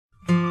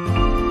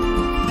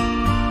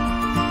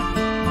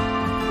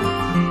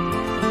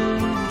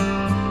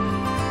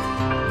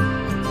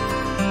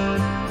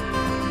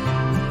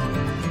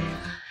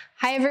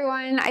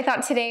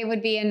thought today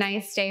would be a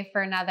nice day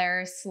for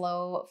another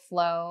slow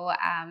flow,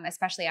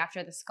 especially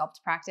after the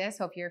sculpt practice.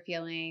 Hope you're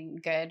feeling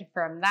good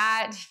from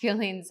that,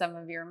 feeling some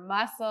of your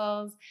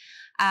muscles.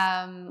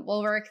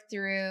 We'll work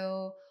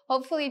through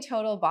hopefully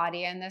total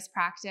body in this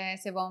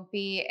practice. It won't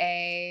be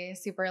a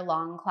super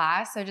long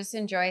class, so just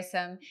enjoy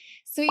some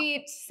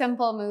sweet,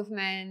 simple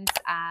movements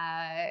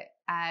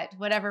at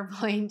whatever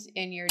point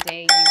in your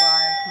day you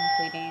are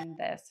completing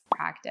this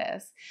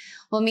practice.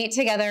 We'll meet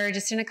together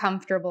just in a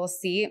comfortable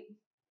seat.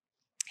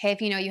 Hey, if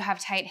you know you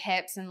have tight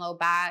hips and low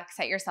back,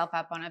 set yourself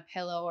up on a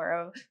pillow or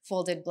a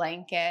folded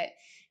blanket.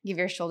 Give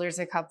your shoulders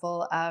a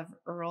couple of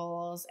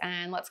rolls,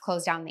 and let's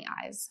close down the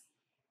eyes.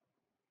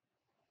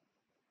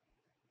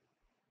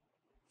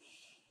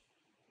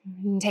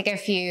 Take a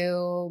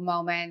few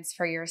moments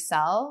for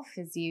yourself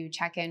as you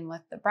check in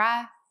with the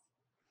breath,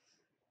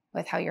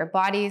 with how your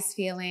body's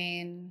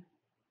feeling.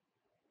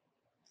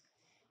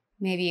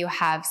 Maybe you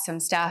have some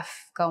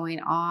stuff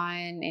going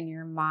on in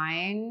your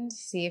mind.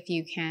 See if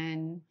you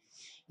can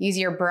use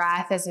your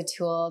breath as a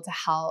tool to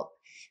help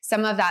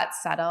some of that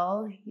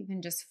settle, even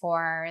just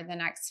for the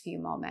next few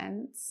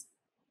moments.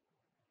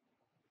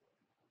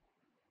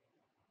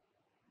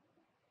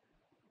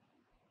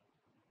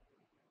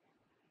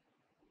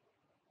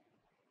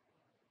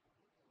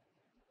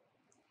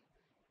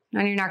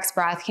 On your next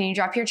breath, can you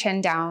drop your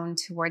chin down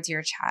towards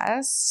your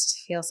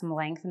chest? Feel some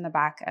length in the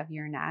back of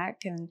your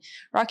neck and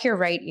rock your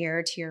right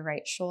ear to your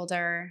right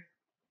shoulder.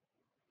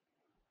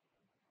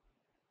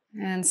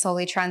 And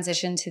slowly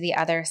transition to the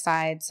other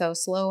side. So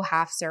slow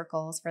half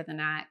circles for the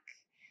neck,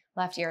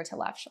 left ear to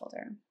left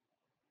shoulder.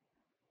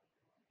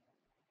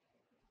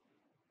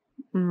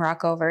 And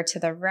rock over to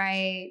the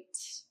right.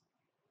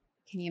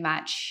 Can you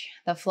match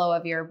the flow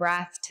of your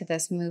breath to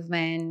this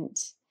movement?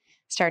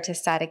 Start to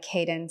set a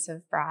cadence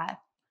of breath.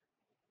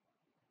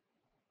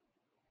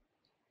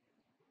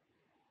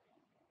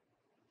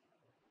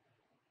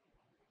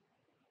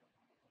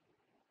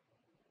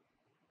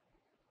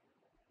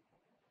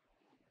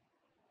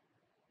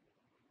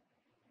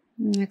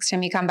 Next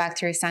time you come back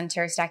through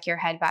center, stack your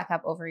head back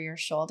up over your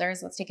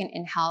shoulders. Let's take an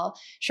inhale,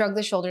 shrug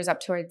the shoulders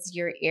up towards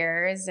your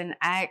ears, and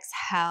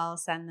exhale,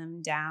 send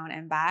them down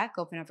and back.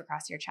 Open up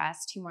across your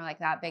chest. Two more like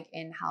that. Big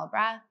inhale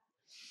breath.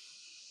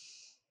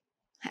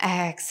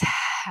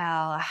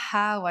 Exhale.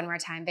 One more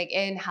time. Big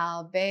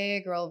inhale,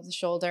 big roll of the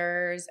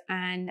shoulders,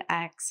 and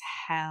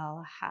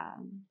exhale.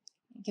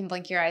 You can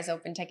blink your eyes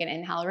open, take an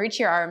inhale, reach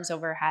your arms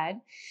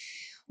overhead.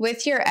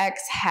 With your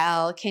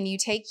exhale, can you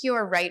take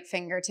your right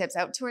fingertips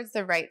out towards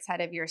the right side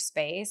of your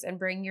space and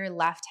bring your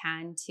left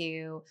hand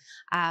to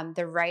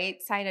the right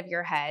side of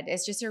your head?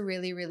 It's just a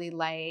really, really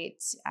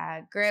light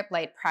grip,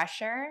 light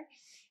pressure.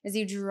 As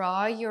you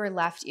draw your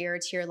left ear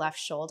to your left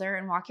shoulder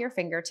and walk your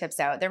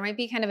fingertips out, there might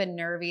be kind of a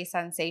nervy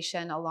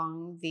sensation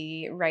along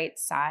the right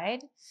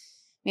side.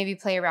 Maybe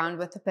play around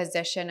with the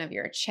position of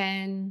your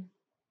chin.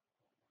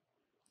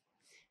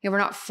 We're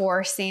not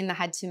forcing the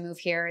head to move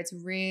here. It's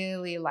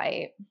really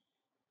light.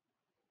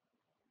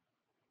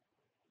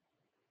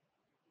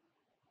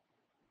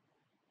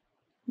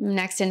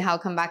 Next inhale,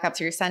 come back up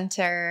through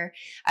center.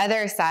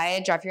 Other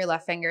side, drop your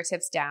left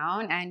fingertips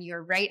down and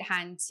your right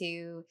hand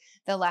to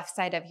the left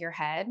side of your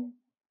head.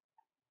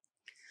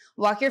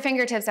 Walk your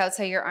fingertips out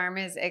so your arm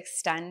is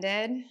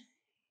extended. And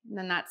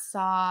then that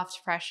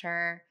soft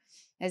pressure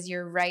as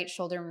your right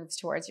shoulder moves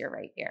towards your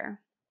right ear.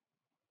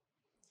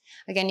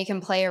 Again, you can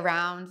play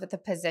around with the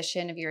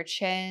position of your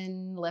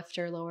chin, lift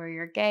or lower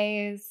your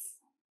gaze.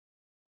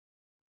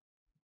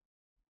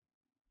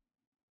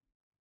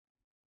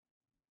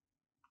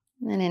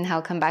 And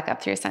inhale, come back up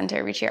through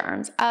center, reach your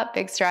arms up,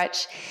 big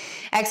stretch.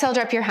 Exhale,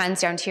 drop your hands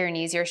down to your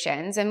knees, your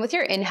shins. And with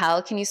your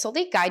inhale, can you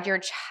slowly guide your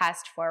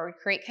chest forward,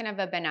 create kind of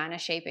a banana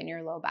shape in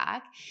your low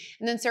back,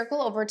 and then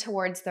circle over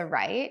towards the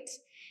right.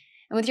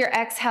 And with your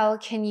exhale,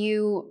 can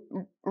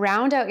you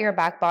round out your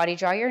back body,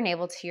 draw your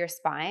navel to your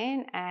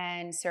spine,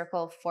 and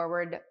circle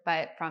forward,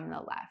 but from the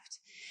left.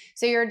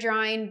 So you're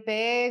drawing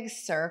big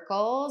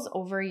circles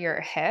over your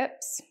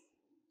hips.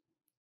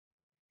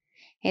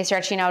 Okay,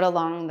 stretching out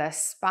along the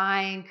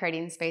spine,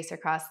 creating space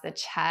across the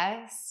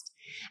chest.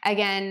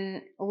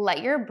 Again,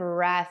 let your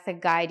breath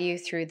guide you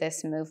through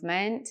this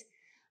movement.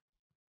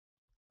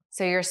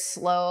 So you're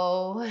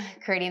slow,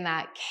 creating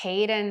that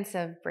cadence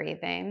of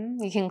breathing.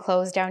 You can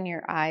close down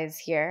your eyes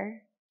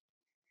here.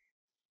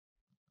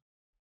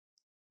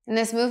 And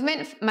this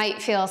movement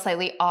might feel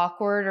slightly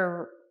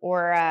awkward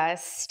or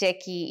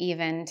sticky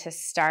even to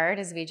start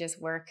as we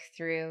just work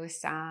through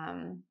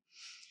some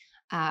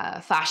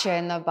fascia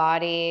in the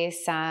body,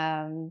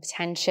 some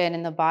tension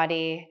in the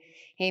body.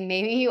 Hey,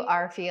 maybe you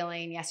are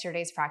feeling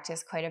yesterday's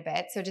practice quite a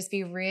bit, so just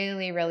be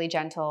really, really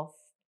gentle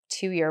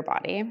to your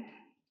body.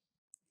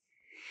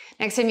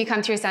 Next time you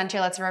come through center,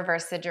 let's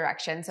reverse the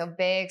direction. So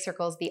big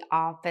circles the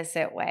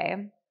opposite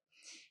way.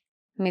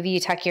 Maybe you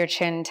tuck your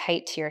chin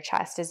tight to your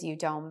chest as you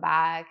dome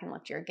back and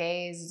lift your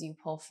gaze as you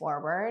pull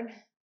forward.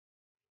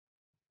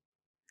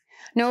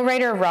 No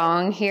right or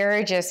wrong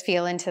here, just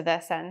feel into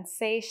the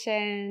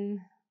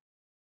sensation.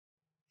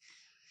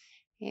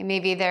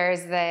 Maybe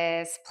there's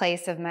this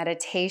place of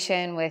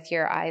meditation with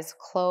your eyes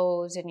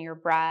closed and your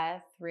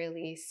breath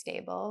really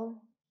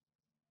stable.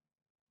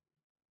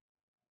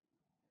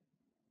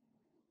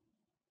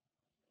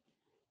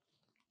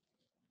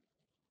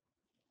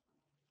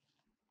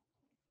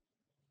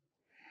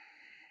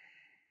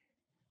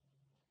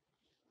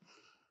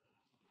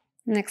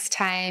 Next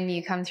time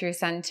you come through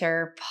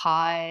center,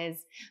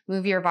 pause,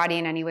 move your body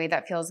in any way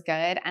that feels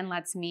good, and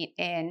let's meet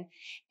in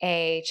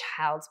a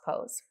child's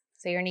pose.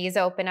 So your knees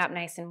open up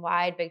nice and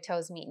wide, big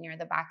toes meet near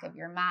the back of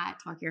your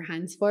mat. Walk your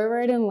hands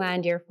forward and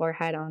land your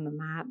forehead on the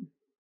mat.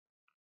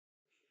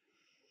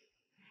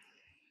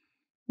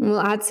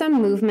 We'll add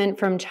some movement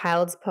from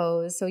child's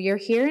pose. So you're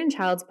here in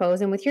child's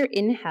pose, and with your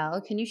inhale,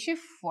 can you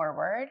shift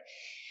forward?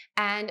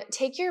 And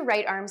take your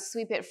right arm,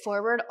 sweep it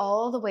forward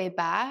all the way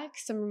back,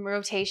 some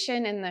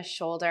rotation in the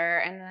shoulder,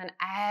 and then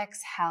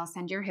exhale,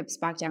 send your hips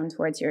back down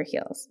towards your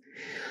heels.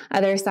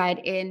 Other side,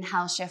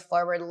 inhale, shift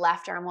forward,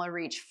 left arm will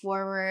reach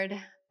forward,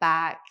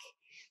 back,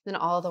 then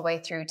all the way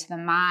through to the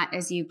mat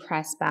as you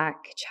press back,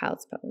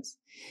 child's pose.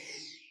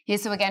 Okay,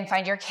 so again,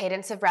 find your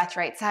cadence of breath,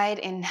 right side,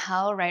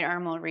 inhale, right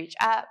arm will reach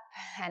up,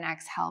 and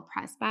exhale,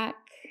 press back.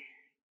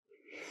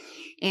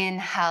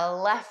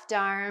 Inhale, left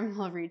arm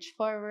will reach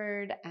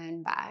forward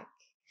and back.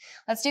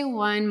 Let's do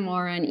one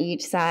more on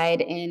each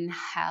side.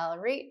 Inhale,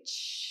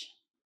 reach.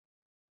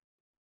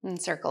 And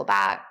circle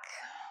back.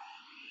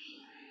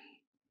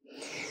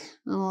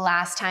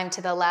 Last time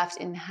to the left,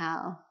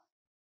 inhale.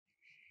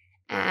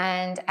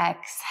 And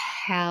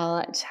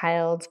exhale,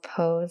 child's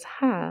pose.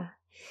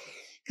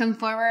 Come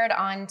forward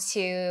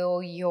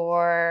onto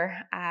your,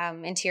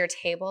 into your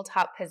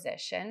tabletop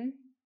position.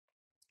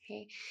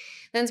 Okay.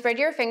 Then spread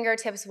your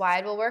fingertips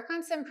wide. We'll work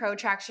on some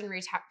protraction,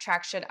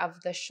 retraction of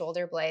the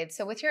shoulder blades.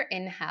 So with your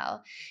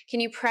inhale,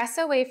 can you press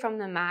away from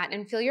the mat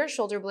and feel your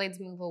shoulder blades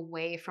move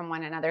away from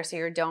one another so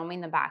you're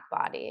doming the back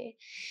body?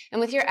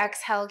 And with your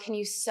exhale, can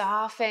you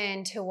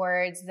soften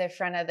towards the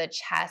front of the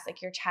chest,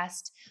 like your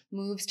chest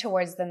moves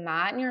towards the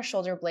mat and your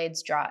shoulder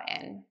blades draw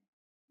in?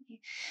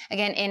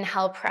 Again,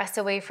 inhale, press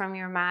away from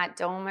your mat,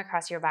 dome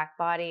across your back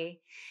body.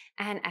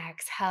 And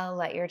exhale,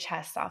 let your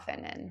chest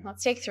soften in.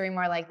 Let's take 3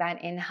 more like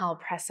that. Inhale,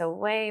 press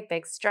away,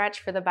 big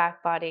stretch for the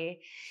back body.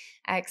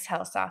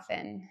 Exhale,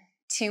 soften.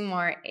 2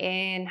 more,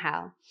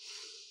 inhale.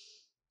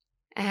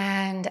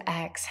 And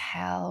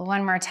exhale.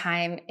 1 more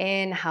time,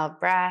 inhale,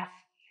 breath.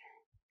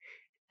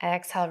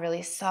 Exhale,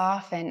 really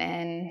soften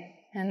in.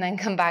 And then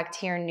come back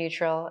to your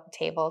neutral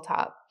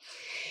tabletop.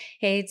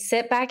 Okay,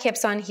 sit back,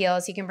 hips on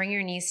heels. You can bring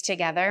your knees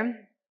together.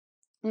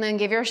 And then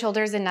give your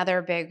shoulders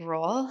another big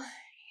roll.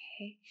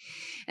 Okay.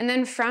 And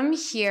then from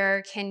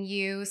here, can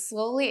you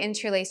slowly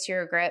interlace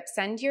your grip,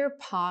 send your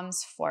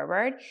palms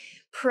forward,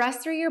 press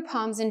through your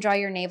palms and draw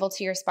your navel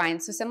to your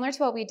spine. So similar to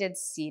what we did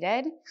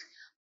seated.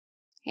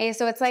 Okay,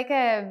 so it's like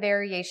a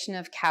variation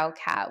of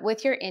cow-cat.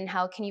 With your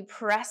inhale, can you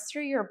press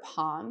through your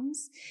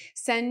palms,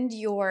 send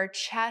your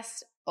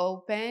chest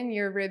open,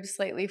 your ribs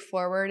slightly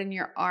forward and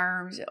your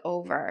arms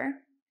over.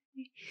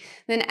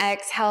 Then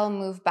exhale,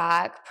 move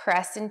back,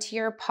 press into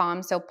your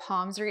palms. So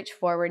palms reach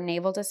forward,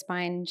 navel to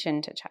spine,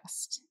 chin to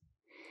chest.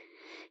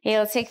 Okay,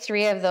 let's take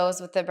 3 of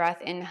those with the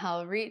breath.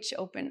 Inhale, reach,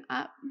 open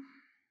up.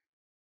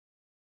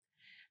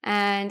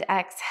 And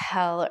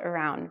exhale,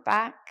 round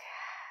back.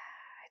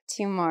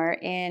 2 more.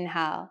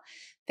 Inhale,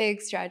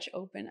 big stretch,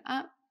 open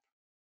up.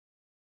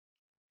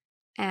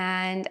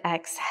 And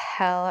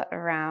exhale,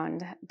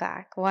 round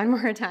back. 1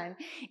 more time.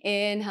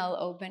 Inhale,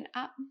 open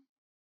up.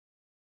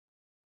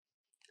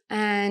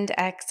 And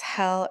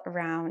exhale,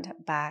 round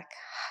back.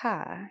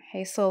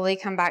 Okay, slowly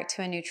come back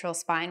to a neutral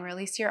spine.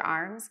 Release your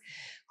arms.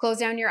 Close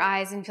down your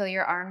eyes and feel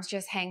your arms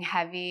just hang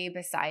heavy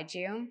beside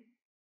you.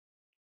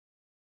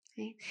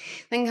 Okay.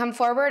 Then come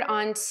forward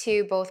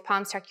onto both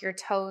palms, tuck your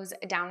toes,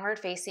 downward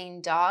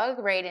facing dog,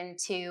 right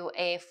into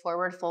a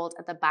forward fold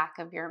at the back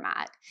of your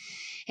mat.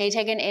 Okay,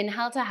 take an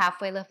inhale to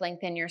halfway lift,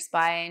 lengthen your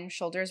spine,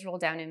 shoulders roll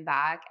down and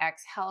back.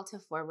 Exhale to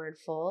forward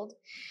fold.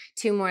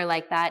 2 more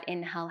like that.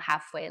 Inhale,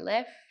 halfway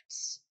lift.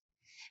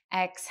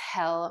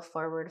 Exhale,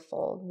 forward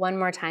fold. 1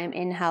 more time.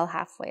 Inhale,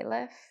 halfway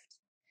lift.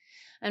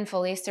 And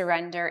fully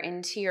surrender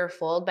into your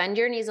fold. Bend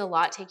your knees a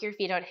lot. Take your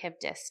feet out hip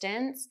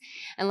distance.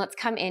 And let's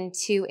come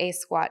into a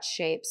squat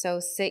shape. So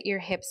sit your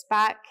hips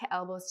back,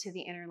 elbows to the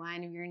inner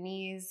line of your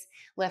knees.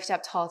 Lift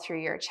up tall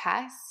through your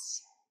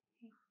chest.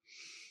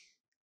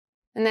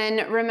 And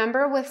then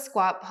remember with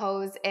squat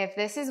pose, if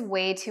this is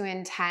way too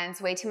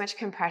intense, way too much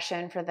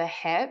compression for the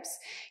hips,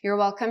 you're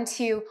welcome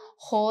to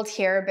hold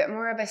here, a bit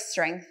more of a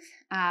strength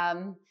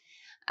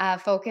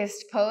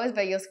focused pose,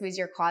 but you'll squeeze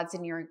your quads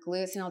and your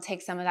glutes and it'll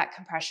take some of that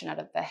compression out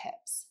of the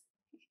hips.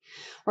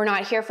 We're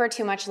not here for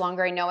too much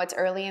longer. I know it's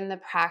early in the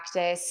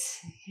practice.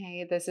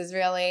 Okay, this is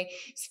really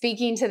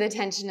speaking to the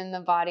tension in the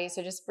body.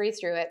 So just breathe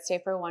through it. Stay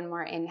for 1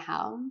 more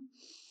inhale.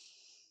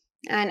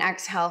 And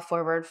exhale,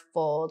 forward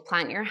fold.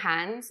 Plant your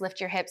hands, lift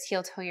your hips,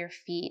 heel toe your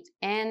feet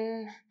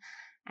in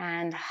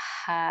and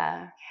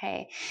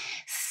okay.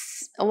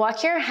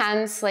 Walk your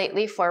hands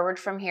slightly forward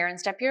from here and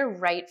step your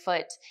right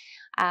foot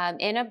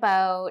in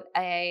about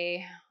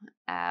a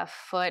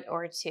foot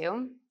or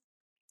two.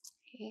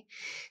 Okay.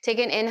 Take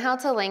an inhale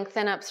to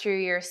lengthen up through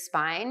your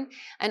spine,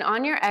 and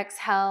on your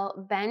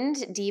exhale,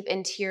 bend deep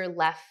into your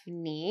left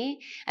knee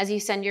as you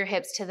send your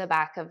hips to the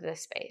back of the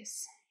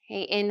space.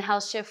 Okay. Inhale,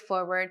 shift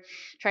forward,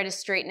 try to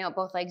straighten out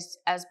both legs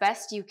as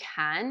best you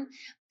can.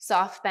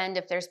 Soft bend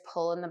if there's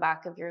pull in the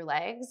back of your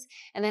legs,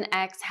 and then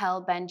exhale,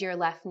 bend your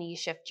left knee,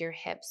 shift your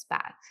hips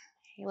back.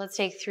 Okay. Let's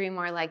take 3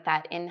 more like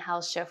that.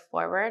 Inhale, shift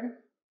forward.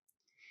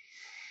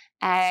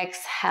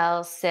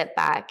 Exhale, sit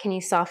back. Can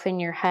you soften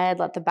your head?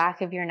 Let the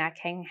back of your neck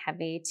hang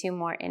heavy. 2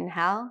 more.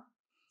 Inhale.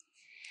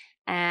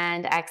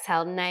 And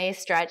exhale. Nice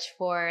stretch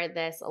for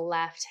this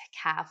left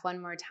calf. 1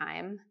 more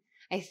time,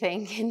 I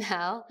think.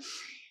 Inhale.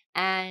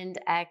 And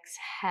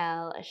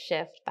exhale,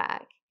 shift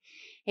back.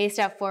 Okay,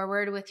 step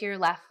forward with your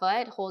left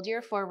foot. Hold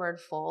your forward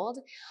fold.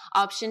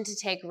 Option to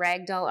take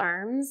ragdoll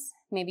arms.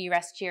 Maybe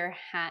rest your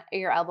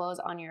elbows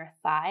on your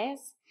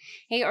thighs.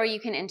 Okay, or you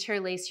can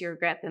interlace your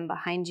grip in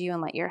behind you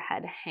and let your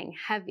head hang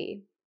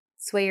heavy.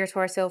 Sway your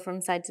torso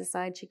from side to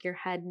side. Shake your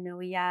head, no,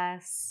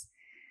 yes.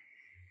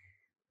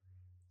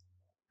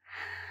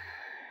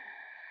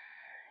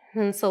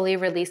 And slowly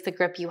release the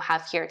grip you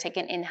have here. Take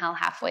an inhale,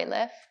 halfway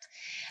lift.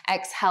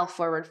 Exhale,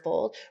 forward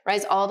fold.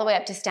 Rise all the way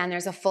up to stand.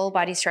 There's a full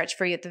body stretch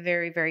for you at the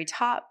very, very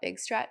top. Big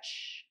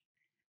stretch.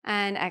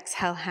 And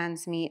exhale,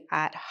 hands meet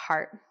at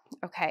heart.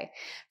 Okay,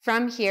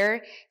 from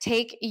here,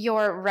 take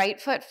your right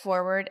foot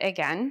forward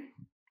again.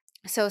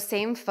 So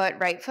same foot,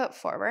 right foot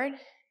forward.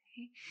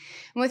 Okay.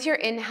 And with your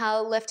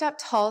inhale, lift up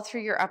tall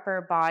through your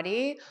upper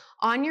body.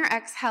 On your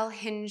exhale,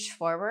 hinge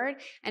forward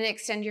and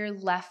extend your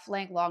left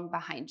leg long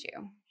behind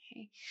you.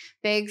 Okay.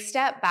 Big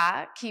step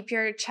back, keep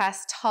your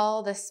chest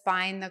tall, the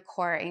spine, the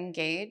core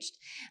engaged,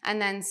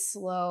 and then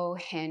slow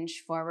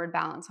hinge forward,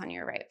 balance on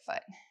your right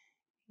foot.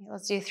 Okay,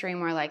 let's do 3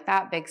 more like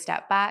that. Big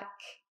step back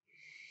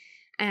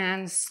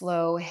and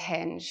slow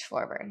hinge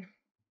forward.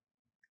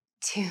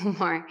 2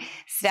 more.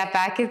 Step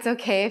back, it's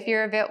okay if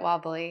you're a bit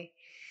wobbly,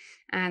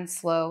 and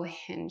slow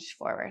hinge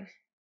forward.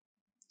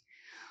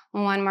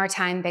 1 more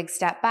time, big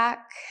step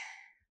back.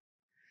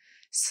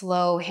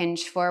 Slow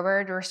hinge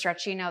forward. We're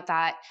stretching out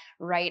that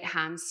right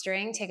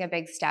hamstring. Take a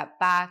big step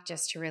back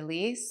just to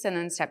release, and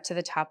then step to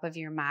the top of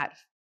your mat,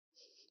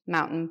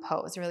 mountain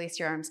pose. Release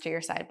your arms to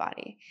your side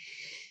body.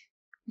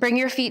 Bring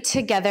your feet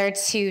together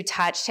to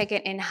touch. Take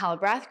an inhale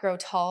breath. Grow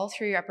tall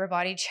through your upper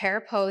body.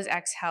 Chair pose.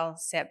 Exhale,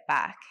 sit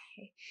back.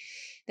 Okay.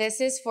 This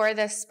is for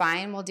the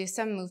spine. We'll do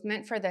some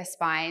movement for the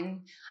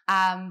spine,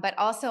 but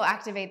also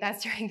activate that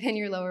strength in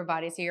your lower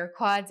body. So your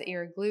quads,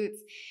 your glutes.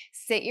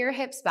 Sit your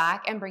hips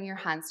back and bring your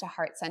hands to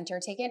heart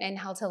center. Take an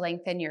inhale to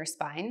lengthen your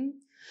spine.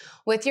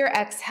 With your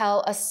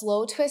exhale, a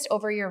slow twist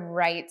over your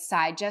right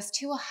side, just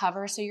to a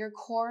hover so your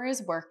core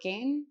is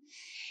working.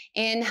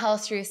 Inhale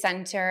through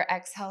center,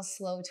 exhale,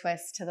 slow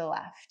twist to the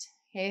left.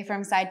 Okay,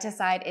 from side to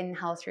side,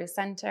 inhale through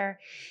center,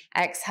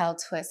 exhale,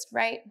 twist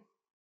right.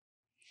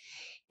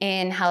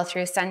 Inhale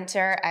through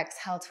center,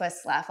 exhale,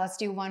 twist left. Let's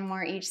do 1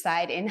 more each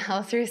side.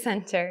 Inhale through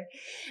center,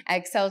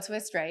 exhale,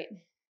 twist right.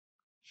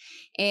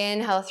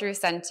 Inhale through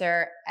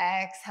center,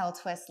 exhale,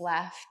 twist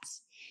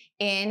left.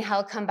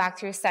 Inhale, come back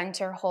through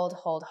center, hold,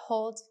 hold,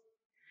 hold.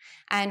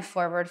 And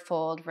forward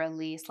fold,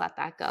 release, let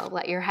that go.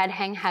 Let your head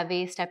hang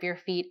heavy, step your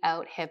feet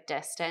out hip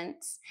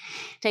distance.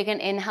 Take an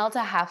inhale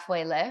to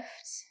halfway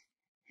lift.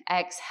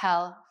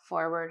 Exhale,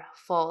 forward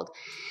fold.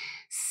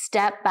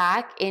 Step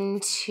back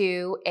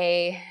into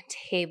a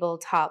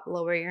tabletop.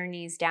 Lower your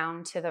knees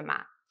down to the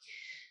mat.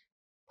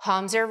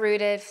 Palms are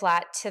rooted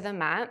flat to the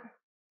mat.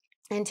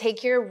 And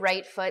take your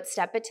right foot,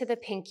 step it to the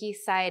pinky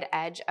side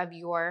edge of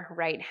your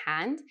right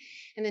hand,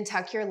 and then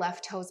tuck your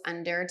left toes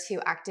under to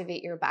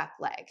activate your back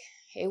leg.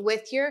 Okay,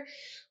 with your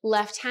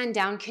left hand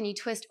down, can you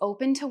twist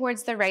open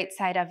towards the right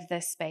side of the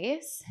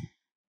space?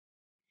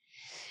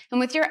 And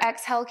with your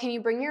exhale, can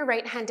you bring your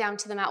right hand down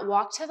to the mat,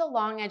 walk to the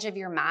long edge of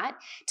your mat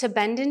to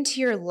bend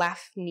into your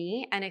left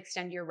knee and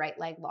extend your right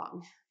leg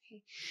long.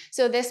 Okay.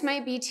 So this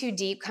might be too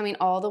deep, coming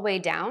all the way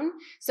down.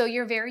 So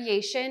your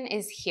variation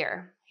is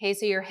here. Okay,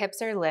 so your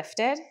hips are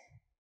lifted.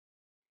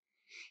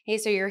 Okay,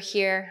 so you're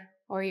here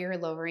or you're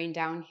lowering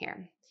down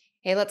here.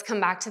 Okay, let's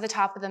come back to the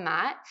top of the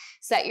mat.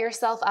 Set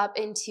yourself up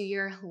into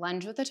your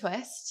lunge with a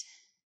twist.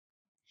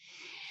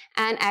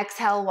 And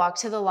exhale, walk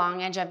to the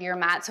long edge of your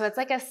mat. So it's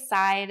like a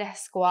side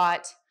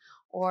squat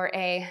or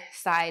a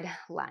side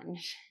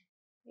lunge.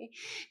 Okay.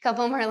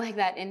 Couple more like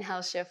that.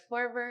 Inhale, shift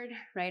forward.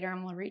 Right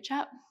arm will reach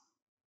up.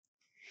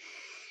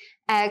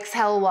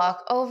 Exhale,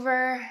 walk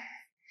over.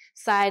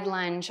 Side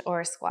lunge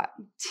or squat.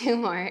 2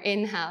 more.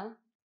 Inhale.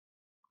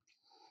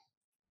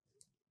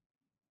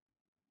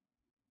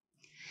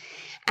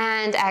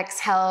 And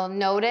exhale.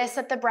 Notice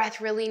that the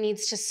breath really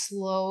needs to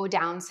slow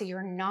down so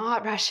you're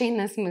not rushing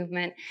this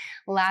movement.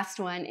 Last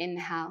one.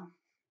 Inhale.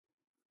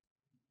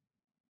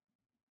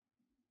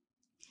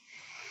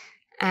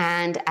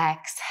 And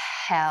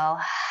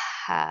exhale.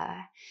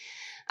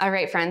 All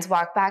right, friends,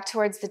 walk back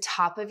towards the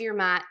top of your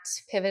mat.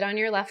 Pivot on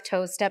your left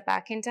toe. Step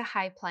back into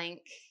high plank.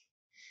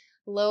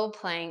 Low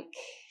plank,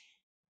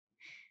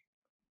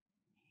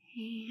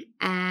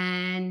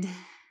 And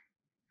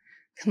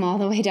come all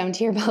the way down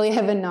to your belly. I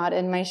have a knot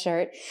in my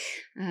shirt,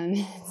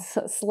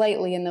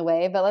 slightly in the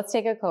way, but let's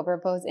take a cobra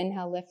pose.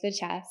 Inhale, lift the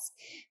chest,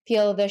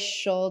 peel the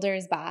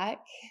shoulders back,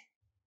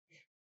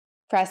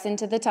 press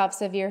into the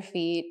tops of your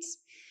feet,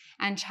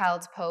 and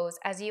child's pose.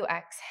 As you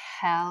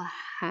exhale,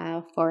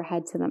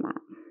 forehead to the mat.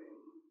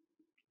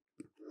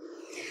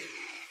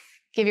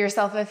 Give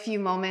yourself a few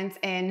moments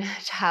in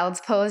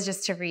child's pose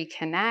just to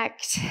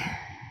reconnect.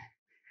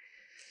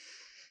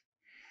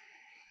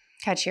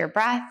 Catch your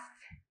breath.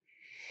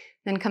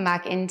 Then come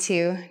back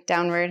into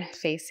downward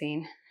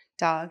facing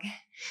dog.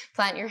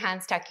 Plant your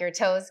hands, tuck your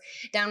toes.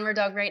 Downward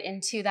dog right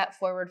into that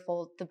forward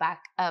fold, the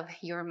back of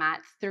your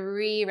mat.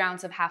 3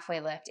 rounds of halfway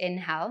lift.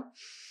 Inhale.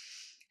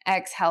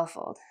 Exhale,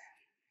 fold.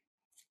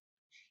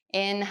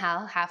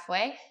 Inhale,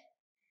 halfway.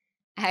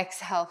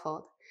 Exhale,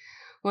 fold.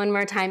 One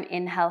more time.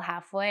 Inhale,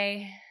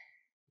 halfway.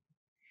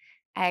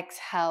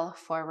 Exhale,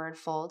 forward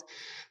fold.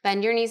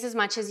 Bend your knees as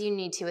much as you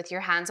need to. With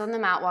your hands on the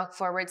mat, walk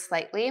forward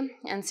slightly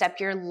and step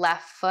your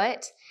left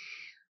foot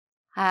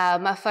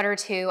a foot or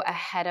 2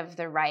 ahead of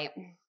the right.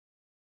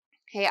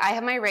 Okay, I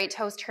have my right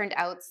toes turned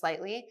out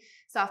slightly.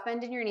 Soft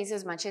bend in your knees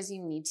as much as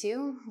you need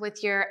to.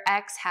 With your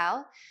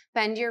exhale,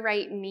 bend your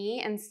right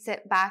knee and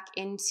sit back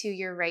into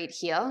your right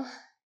heel.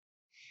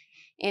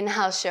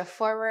 Inhale, shift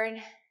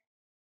forward.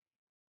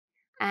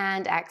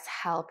 And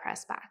exhale,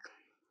 press back.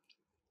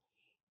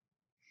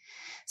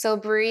 So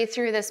breathe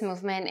through this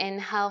movement.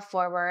 Inhale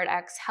forward,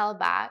 exhale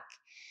back.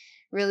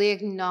 Really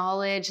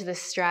acknowledge the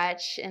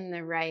stretch in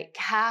the right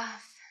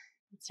calf.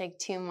 Let's take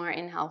 2 more.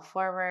 Inhale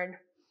forward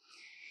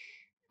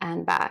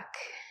and back.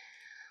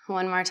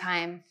 One more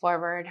time,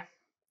 forward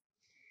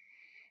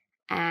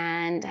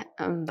and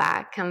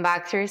back. Come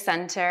back through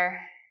center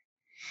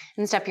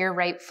and step your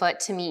right foot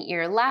to meet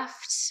your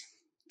left.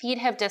 Feet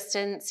hip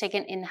distance. Take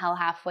an inhale,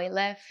 halfway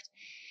lift.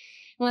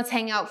 And let's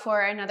hang out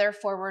for another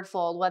forward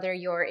fold, whether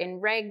you're in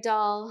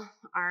ragdoll,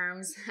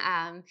 arms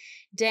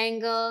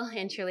dangle,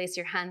 interlace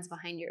your hands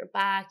behind your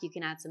back. You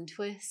can add some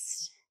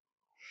twist.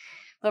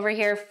 Over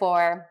here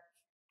for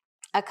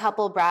a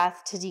couple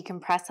breaths to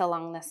decompress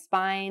along the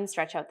spine,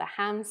 stretch out the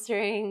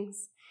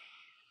hamstrings.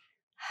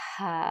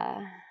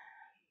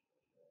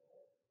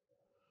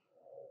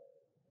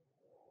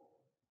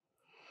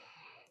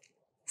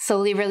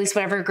 Slowly release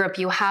whatever grip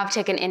you have.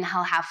 Take an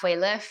inhale, halfway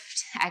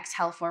lift.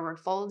 Exhale, forward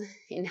fold.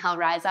 Inhale,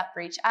 rise up,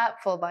 reach up,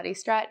 full body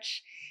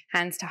stretch.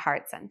 Hands to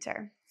heart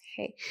center.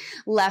 Okay.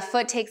 Left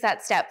foot takes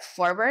that step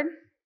forward.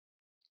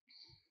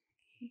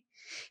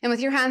 And with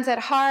your hands at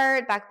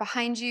heart, back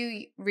behind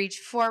you, reach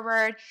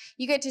forward.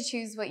 You get to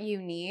choose what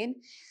you need.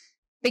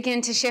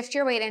 Begin to shift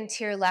your weight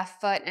into your left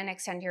foot and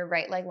extend your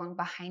right leg long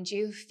behind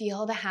you.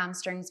 Feel the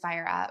hamstrings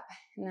fire up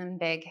and then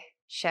big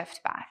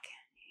shift back.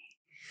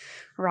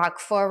 Rock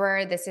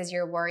forward. This is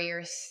your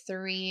warrior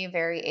 3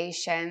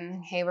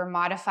 variation. Okay, we're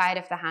modified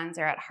if the hands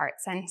are at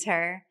heart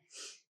center.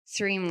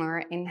 3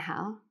 more.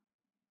 Inhale.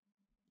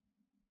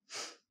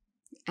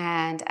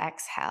 And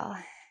exhale.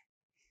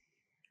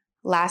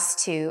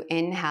 Last 2.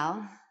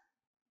 Inhale.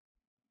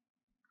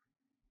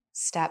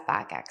 Step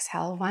back,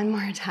 exhale. One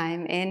more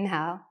time.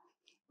 Inhale.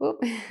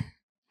 Whoop.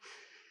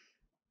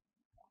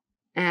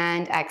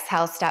 And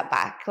exhale, step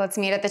back. Let's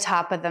meet at the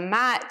top of the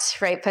mat.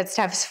 Right foot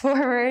steps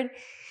forward.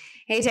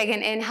 Okay, take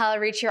an inhale,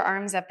 reach your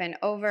arms up and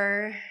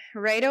over.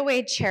 Right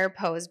away, chair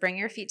pose. Bring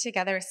your feet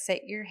together,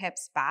 sit your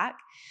hips back.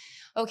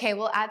 Okay,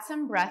 we'll add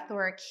some breath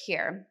work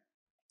here.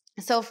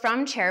 So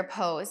from chair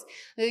pose,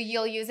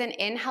 you'll use an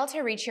inhale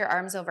to reach your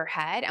arms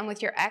overhead, and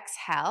with your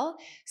exhale,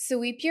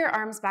 sweep your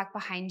arms back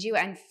behind you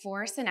and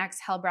force an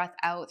exhale breath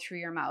out through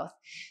your mouth.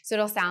 So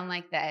it'll sound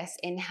like this.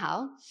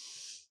 Inhale,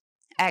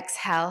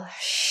 exhale,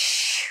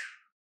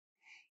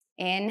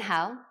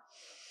 inhale,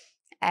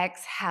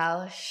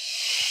 exhale.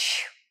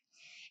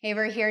 Okay,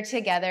 we're here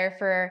together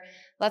for,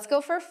 let's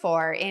go for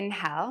 4.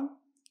 Inhale.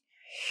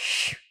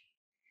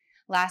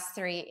 Last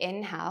 3.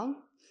 Inhale.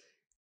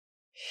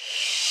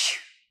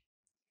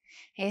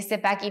 Okay,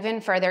 sit back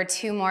even further.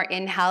 2 more.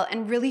 Inhale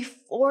and really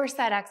force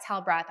that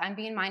exhale breath. I'm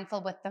being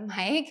mindful with the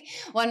mic.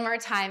 One more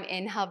time.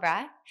 Inhale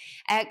breath.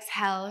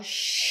 Exhale.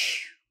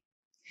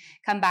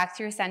 Come back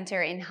through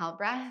center. Inhale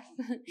breath.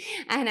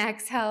 And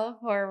exhale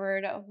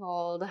forward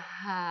fold.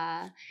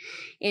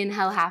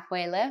 Inhale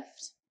halfway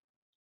lift.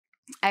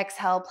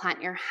 Exhale,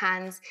 plant your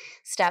hands,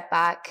 step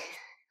back,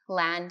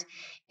 land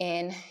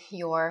in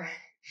your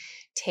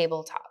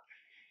tabletop.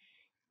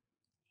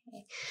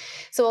 Okay.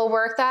 So we'll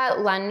work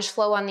that lunge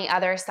flow on the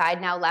other side.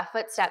 Now left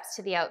foot steps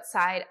to the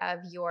outside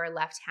of your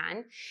left hand.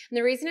 And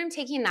the reason I'm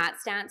taking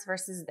that stance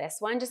versus this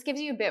one just gives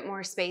you a bit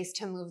more space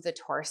to move the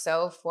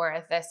torso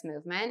for this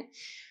movement.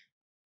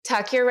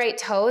 Tuck your right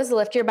toes,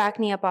 lift your back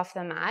knee up off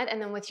the mat,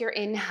 and then with your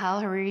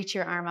inhale, reach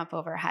your arm up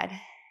overhead.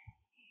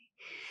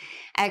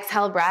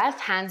 Exhale breath,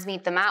 hands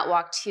meet the mat,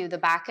 walk to the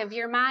back of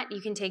your mat. You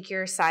can take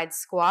your side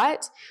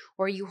squat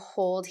or you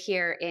hold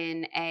here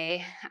in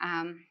a,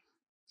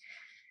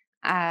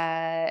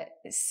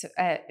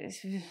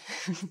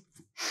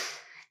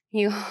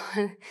 you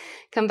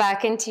come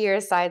back into your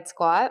side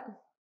squat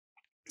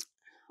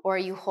or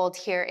you hold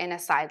here in a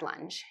side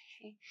lunge.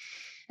 Okay?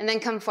 And then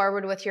come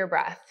forward with your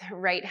breath.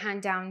 Right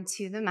hand down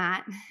to the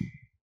mat.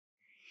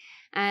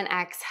 And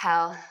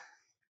exhale.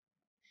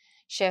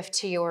 Shift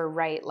to your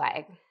right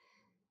leg.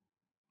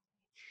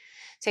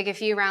 Take a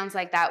few rounds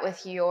like that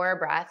with your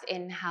breath.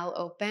 Inhale,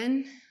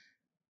 open.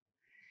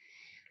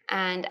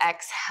 And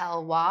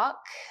exhale, walk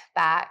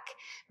back.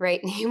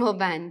 Right knee will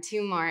bend.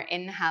 2 more.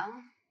 Inhale.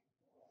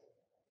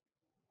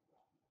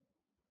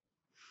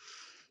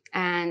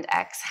 And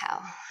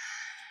exhale.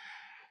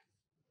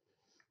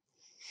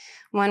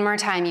 1 more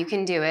time, you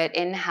can do it.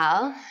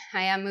 Inhale.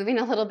 I am moving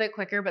a little bit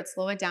quicker, but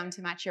slow it down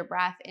to match your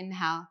breath.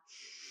 Inhale.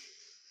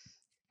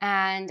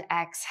 And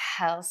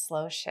exhale,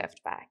 slow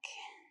shift back.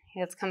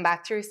 Let's come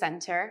back through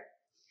center.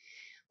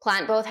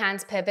 Plant both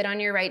hands, pivot on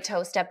your right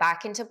toe, step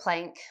back into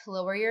plank.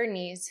 Lower your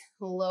knees,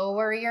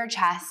 lower your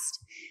chest.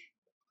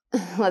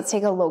 Let's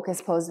take a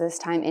locust pose this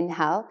time.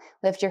 Inhale,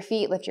 lift your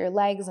feet, lift your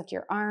legs, lift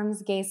your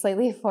arms, gaze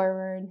slightly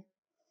forward.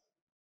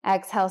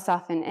 Exhale,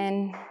 soften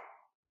in.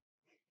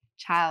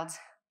 Child's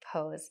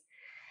pose.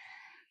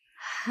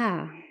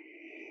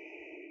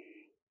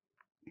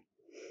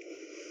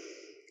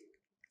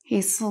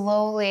 You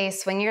slowly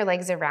swing your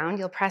legs around.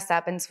 You'll press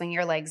up and swing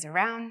your legs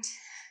around.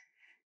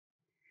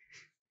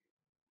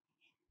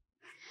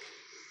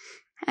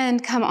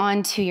 And come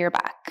on to your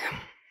back.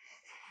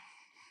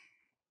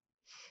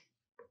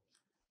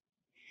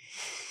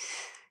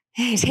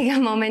 Take a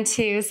moment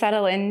to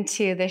settle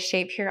into the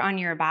shape here on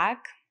your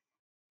back.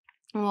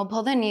 And we'll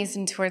pull the knees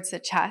in towards the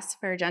chest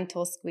for a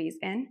gentle squeeze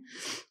in.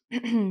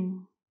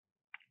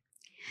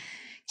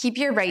 Keep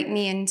your right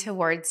knee in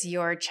towards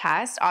your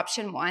chest.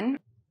 Option 1,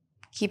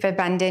 keep a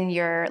bend in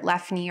your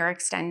left knee or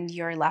extend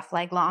your left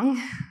leg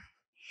long.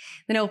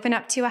 Then open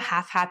up to a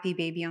half happy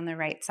baby on the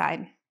right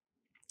side.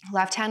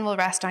 Left hand will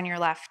rest on your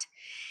left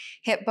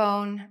hip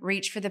bone.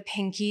 Reach for the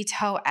pinky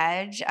toe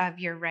edge of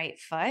your right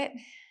foot.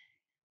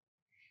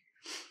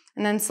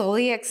 And then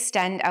slowly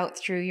extend out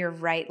through your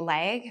right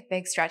leg.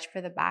 Big stretch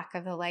for the back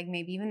of the leg,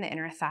 maybe even the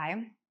inner thigh.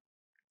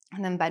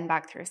 And then bend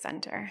back through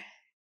center.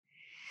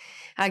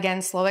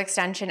 Again, slow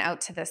extension out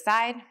to the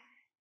side.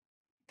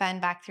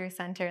 Bend back through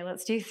center.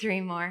 Let's do 3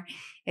 more.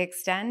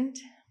 Extend.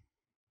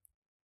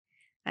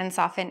 And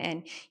soften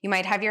in. You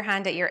might have your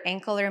hand at your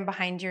ankle or in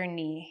behind your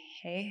knee.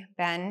 Okay,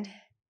 bend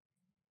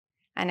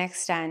and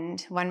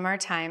extend. 1 more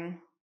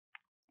time.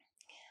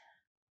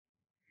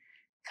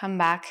 Come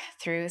back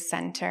through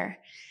center.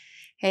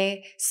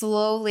 Okay,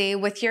 slowly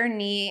with your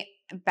knee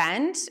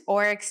bent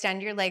or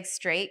extend your leg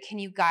straight, can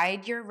you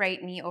guide your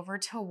right knee over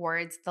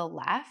towards the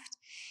left?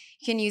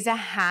 You can use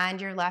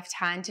your left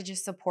hand to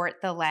just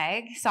support the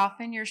leg.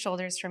 Soften your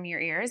shoulders from your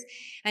ears.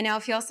 And now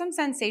feel some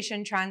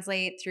sensation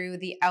translate through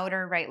the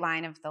outer right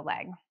line of the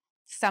leg.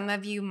 Some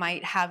of you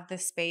might have the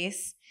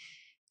space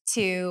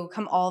to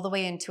come all the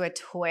way into a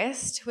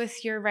twist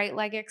with your right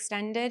leg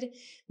extended.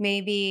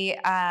 Maybe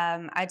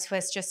a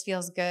twist just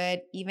feels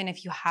good even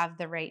if you have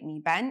the right knee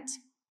bent.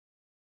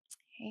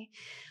 Okay.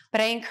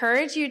 But I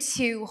encourage you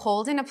to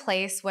hold in a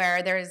place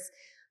where there's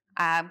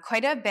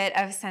quite a bit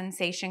of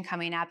sensation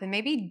coming up and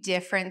maybe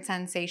different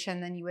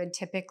sensation than you would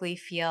typically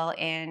feel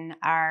in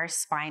our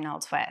spinal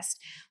twist.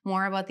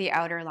 More about the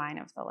outer line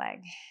of the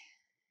leg.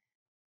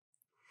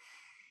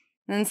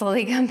 And then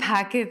slowly come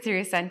back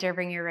through center,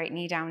 bring your right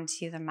knee down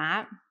to the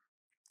mat.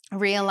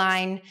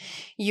 Realign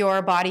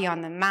your body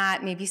on the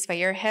mat, maybe sway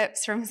your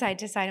hips from side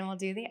to side, and we'll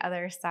do the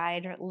other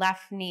side.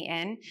 Left knee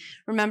in.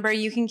 Remember,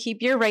 you can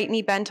keep your right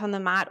knee bent on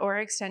the mat or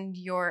extend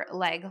your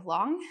leg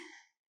long.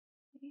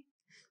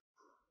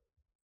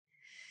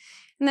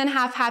 And then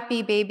half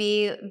happy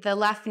baby, the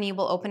left knee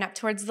will open up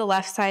towards the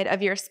left side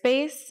of your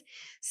space.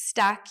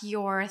 Stack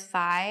your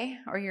thigh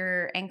or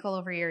your ankle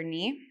over your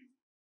knee.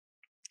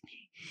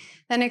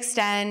 Then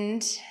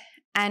extend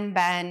and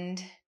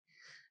bend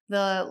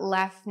the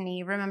left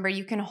knee. Remember,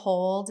 you can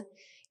hold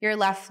your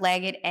left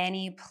leg at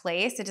any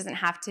place. It doesn't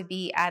have to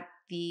be at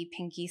the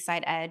pinky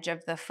side edge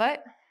of the foot.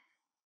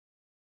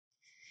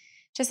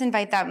 Just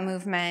invite that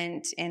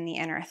movement in the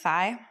inner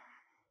thigh.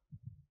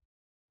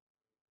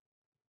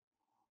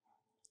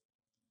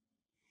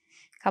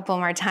 Couple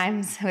more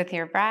times with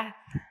your breath.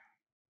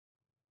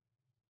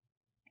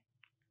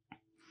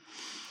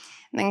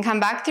 And then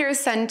come back through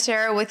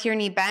center with your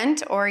knee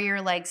bent or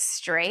your legs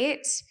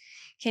straight.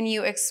 Can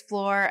you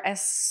explore a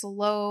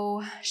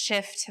slow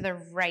shift to the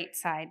right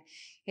side?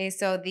 Okay,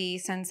 so the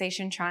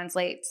sensation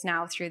translates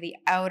now through the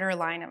outer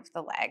line of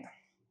the leg.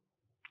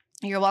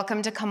 You're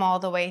welcome to come all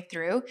the way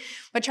through,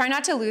 but try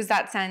not to lose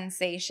that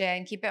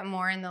sensation. Keep it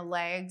more in the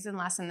legs and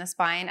less in the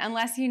spine.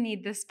 Unless you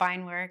need the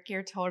spine work,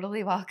 you're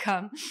totally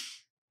welcome.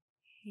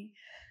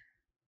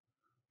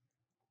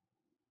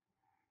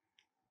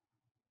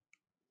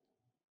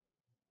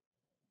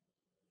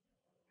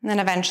 And then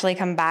eventually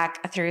come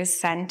back through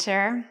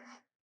center,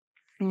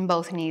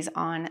 both knees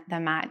on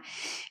the mat.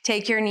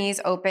 Take your knees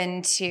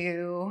open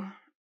to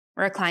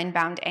reclined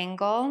bound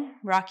angle.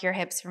 Rock your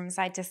hips from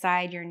side to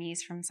side, your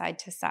knees from side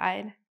to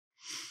side.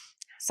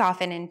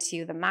 Soften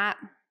into the mat.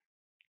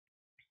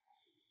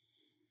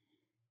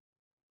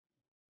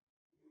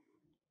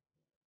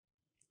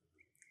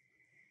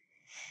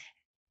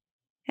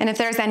 And if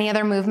there's any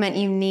other movement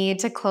you need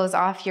to close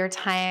off your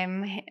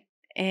time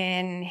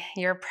in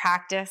your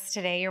practice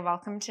today, you're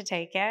welcome to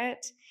take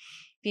it.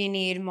 If you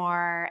need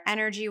more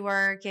energy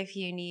work, if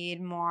you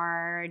need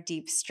more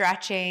deep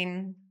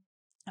stretching,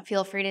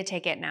 feel free to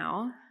take it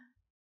now.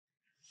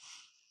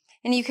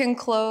 And you can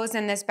close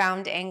in this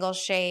bound angle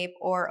shape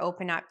or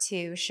open up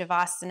to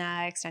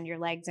Shavasana, extend your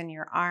legs and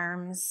your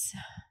arms.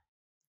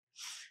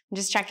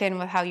 Just check in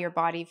with how your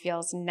body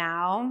feels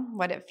now,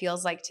 what it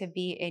feels like to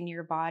be in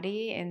your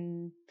body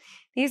in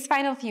these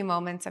final few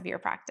moments of your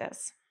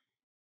practice.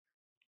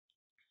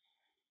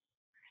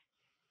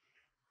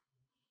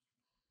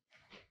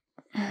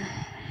 And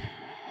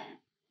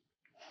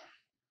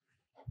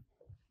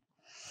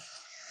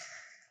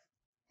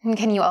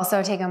can you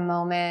also take a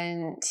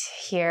moment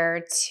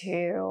here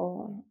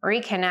to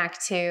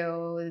reconnect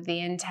to the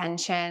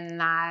intention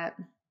that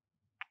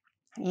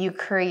you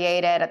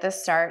created at the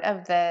start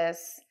of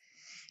this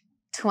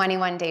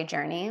 21-day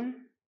journey?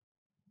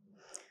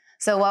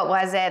 So what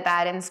was it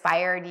that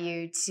inspired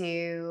you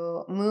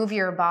to move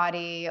your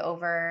body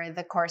over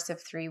the course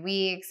of 3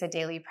 weeks, a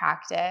daily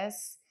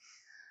practice?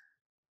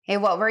 Hey,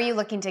 what were you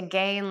looking to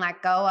gain,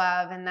 let go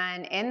of? And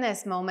then in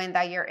this moment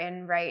that you're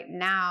in right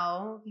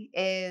now,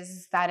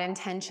 is that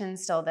intention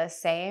still the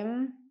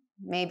same?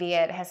 Maybe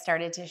it has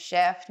started to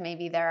shift.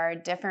 Maybe there are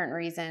different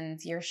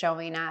reasons you're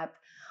showing up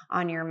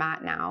on your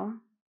mat now.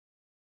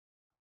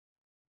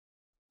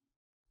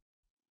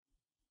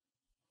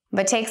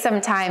 But take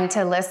some time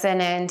to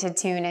listen in, to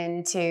tune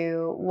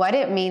into what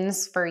it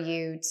means for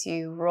you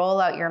to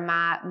roll out your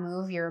mat,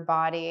 move your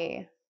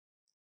body.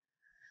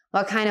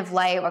 What kind of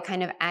light, what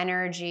kind of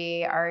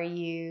energy are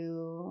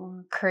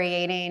you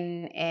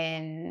creating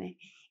in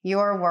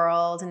your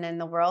world and in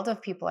the world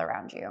of people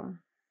around you?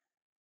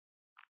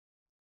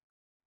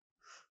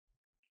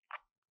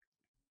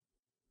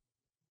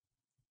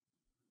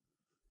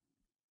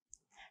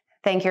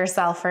 Thank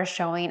yourself for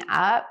showing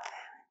up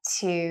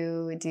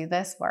to do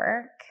this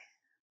work.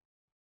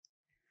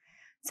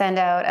 Send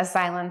out a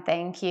silent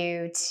thank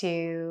you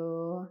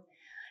to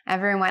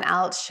everyone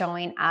else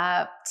showing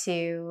up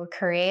to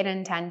create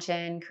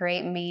intention,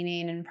 create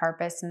meaning and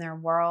purpose in their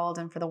world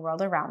and for the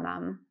world around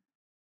them.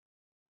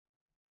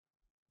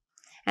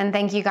 And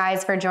thank you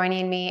guys for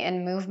joining me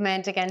in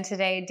movement again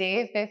today,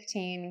 day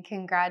 15.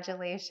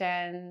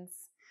 Congratulations.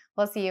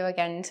 We'll see you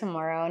again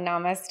tomorrow.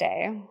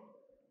 Namaste.